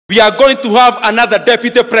we are going to have another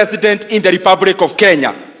deputy president in the Republic of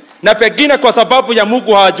Kenya. Na pengine kwa sababu ya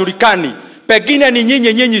Mungu hawajulikani, pengine ni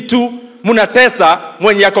nyinyi tu munatesa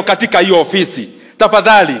mwenye yako katika hiyo ofisi.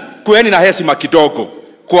 Tafadhali kueni na heshima kidogo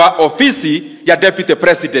kwa ofisi ya deputy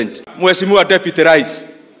president. Mheshimiwa deputy rais,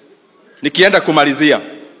 nikienda kumalizia,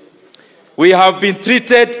 we have been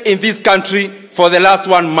treated in this country for the last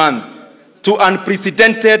 1 month to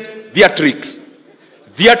unprecedented theatrics.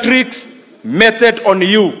 Theatrics meted on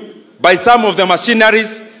you by some of the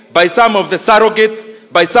machineries, by some of the surrogates,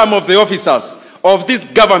 by some of the officers of this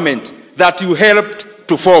government that you helped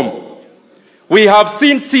to form. We have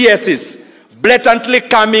seen CSs blatantly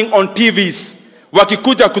coming on TVs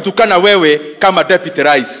wakikuja kutukana wewe kama deputy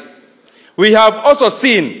rais. We have also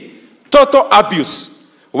seen total abuse.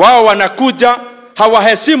 Wao wanakuja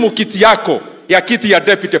hawaheshimu kiti yako ya kiti ya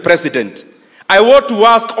deputy president. I want to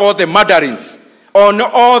ask all the mandarins on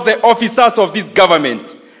all the officers of this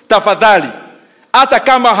government, tafadhali, hata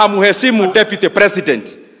kama hamuheshimu deputy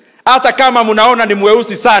president, hata kama munaona ni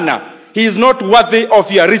mweusi sana, he is not worthy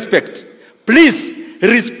of your respect. Please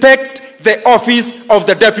respect the office of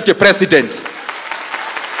the deputy president.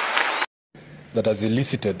 That has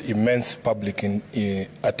elicited immense public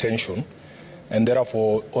attention, and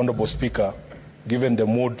therefore, Honorable Speaker, given the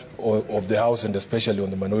mood of the House and especially on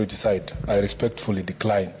the minority side, I respectfully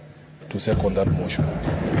decline to second that motion.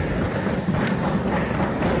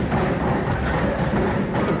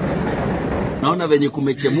 Naona venye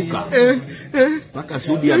kumechemuka. Paka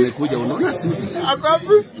Sudi amekuja, unaona Sudi?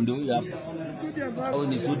 Akapi? Ndio huyu hapa. Sudi hapa. Au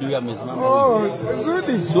ni Sudi huyu amesimama? Oh,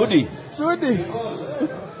 Sudi. Sudi. Sudi.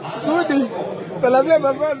 Sudi. Salamia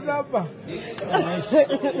mavazi hapa.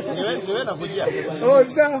 Niwe nakujia. Oh,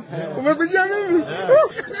 sawa. Umekujia mimi?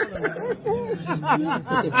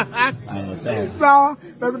 Sawa. Sawa.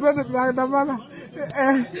 Nakupenda tunaandamana.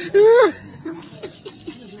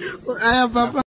 Aya papa.